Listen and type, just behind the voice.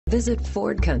Visit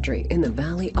Ford Country in the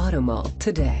Valley Auto Mall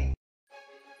today.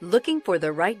 Looking for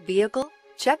the right vehicle?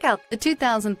 Check out the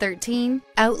 2013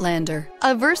 Outlander.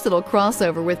 A versatile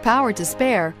crossover with power to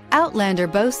spare, Outlander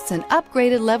boasts an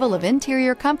upgraded level of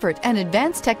interior comfort and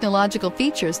advanced technological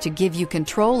features to give you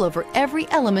control over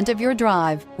every element of your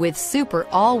drive. With super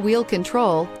all-wheel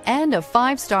control and a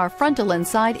 5-star frontal and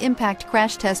side impact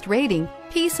crash test rating,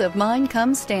 peace of mind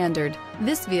comes standard.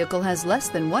 This vehicle has less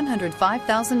than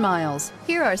 105,000 miles.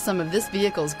 Here are some of this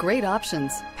vehicle's great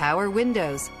options: power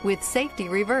windows with safety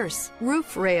reverse,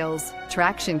 roof rails,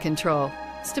 traction control,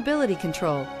 stability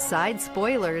control, side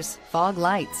spoilers, fog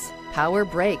lights, power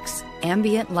brakes,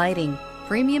 ambient lighting,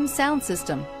 premium sound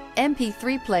system,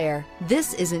 MP3 player.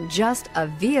 This isn't just a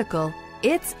vehicle,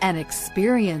 it's an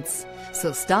experience.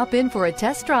 So stop in for a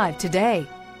test drive today.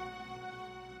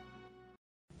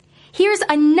 Here's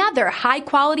another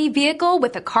high-quality vehicle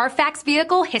with a Carfax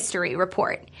Vehicle History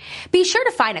Report. Be sure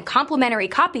to find a complimentary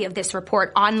copy of this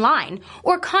report online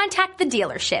or contact the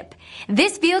dealership.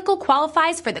 This vehicle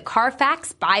qualifies for the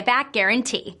Carfax Buyback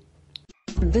Guarantee.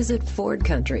 Visit Ford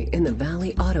Country in the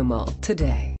Valley Auto Mall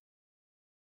today.